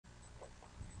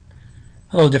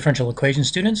Hello, differential equation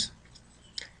students.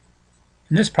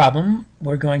 In this problem,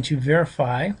 we're going to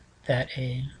verify that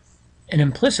an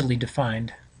implicitly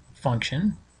defined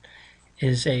function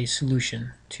is a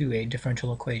solution to a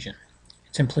differential equation.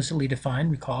 It's implicitly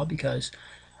defined, recall, because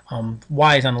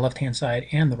y is on the left-hand side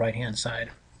and the right-hand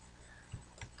side.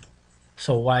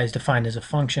 So y is defined as a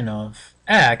function of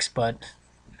x, but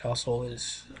it also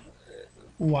is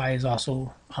y is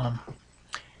also an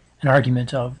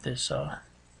argument of this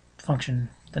function,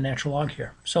 the natural log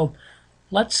here. So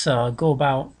let's go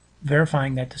about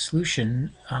verifying that the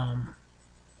solution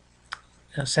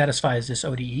satisfies this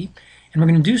ODE, and we're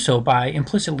going to do so by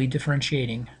implicitly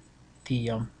differentiating the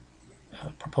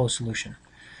proposed solution.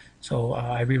 So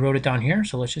I rewrote it down here,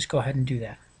 so let's just go ahead and do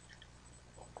that.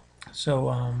 So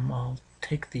I'll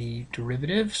take the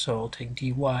derivative, so I'll take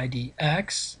dy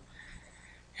dx,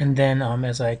 and then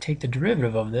as I take the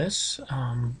derivative of this,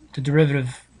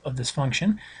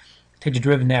 function, take the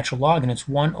derivative of natural log, and it's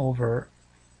 1 over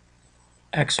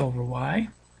x over y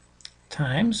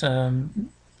times,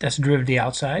 that's the derivative of the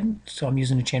outside, so I'm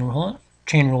using the chain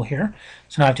rule here.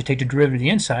 So now I have to take the derivative of the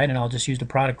inside, and I'll just use the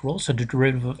product rule. So the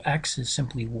derivative of x is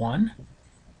simply 1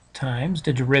 times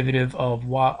the derivative of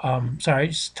y,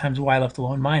 times y left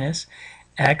alone, minus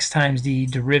x times the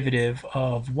derivative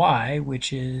of y,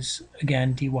 which is,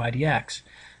 again, dy dx.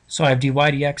 So I have dy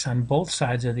dx on both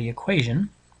sides of the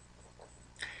equation.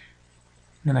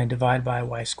 Then I divide by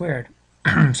y squared.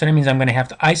 So that means I'm going to have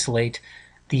to isolate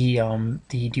the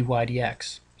dy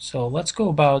dx. So let's go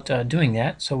about doing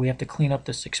that. So we have to clean up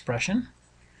this expression.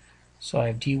 So I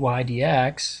have dy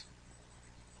dx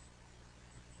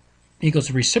equals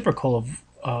the reciprocal of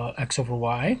x over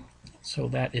y. So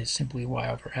that is simply y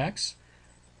over x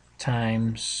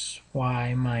times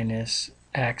y minus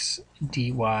x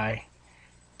dy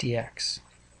dx.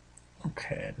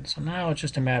 Okay, so now it's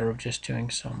just a matter of just doing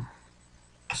some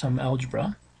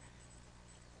algebra.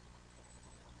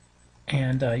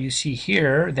 And you see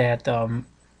here that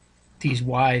these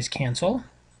y's cancel,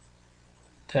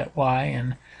 that y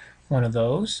and one of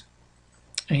those.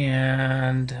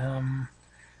 And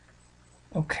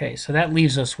okay, so that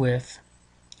leaves us with,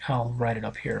 I'll write it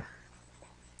up here,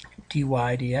 dy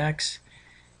dx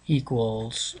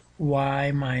equals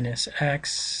y minus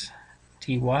x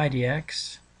dy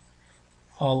dx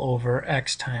all over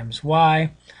x times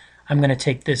y. I'm going to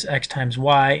take this x times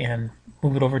y and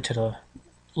move it over to the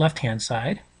left-hand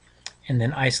side, and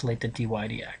then isolate the dy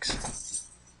dx.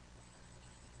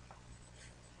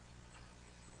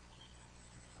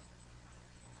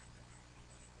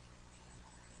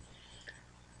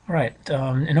 All right,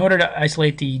 in order to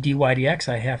isolate the dy dx,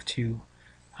 I have to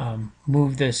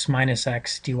move this minus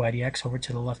x dy dx over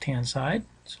to the left-hand side,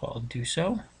 so I'll do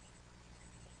so.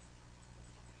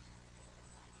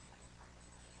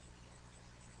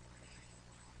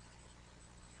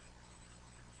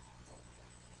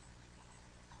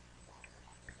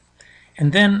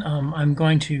 And then I'm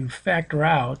going to factor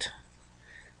out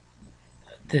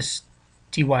this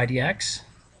dy dx.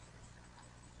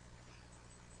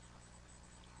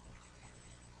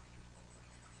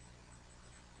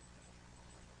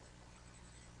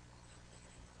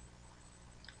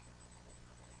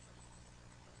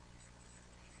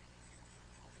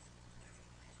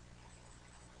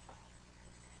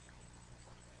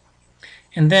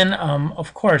 And then,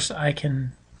 of course, I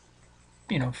can,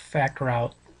 factor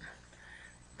out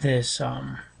this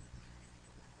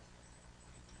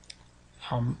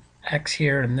x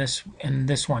here and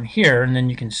this one here, and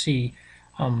then you can see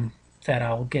that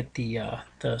I'll get the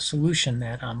solution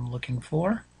that I'm looking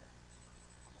for.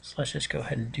 So let's just go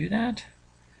ahead and do that.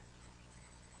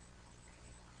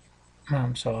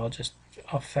 So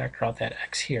I'll factor out that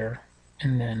x here,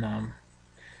 and then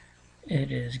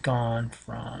it is gone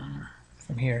from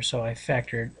here. So I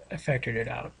factored it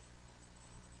out,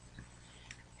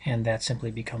 and that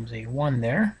simply becomes a 1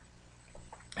 there.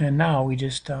 And now we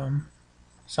just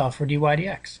solve for dy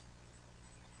dx.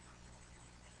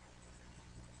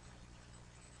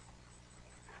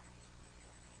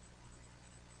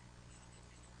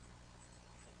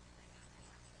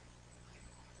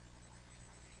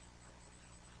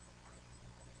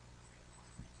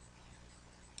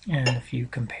 And if you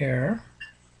compare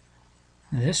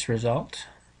this result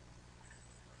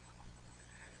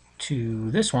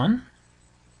to this one,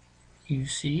 you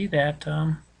see that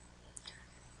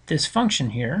this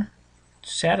function here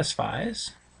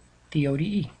satisfies the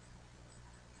ODE.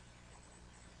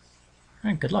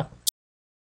 All right, good luck.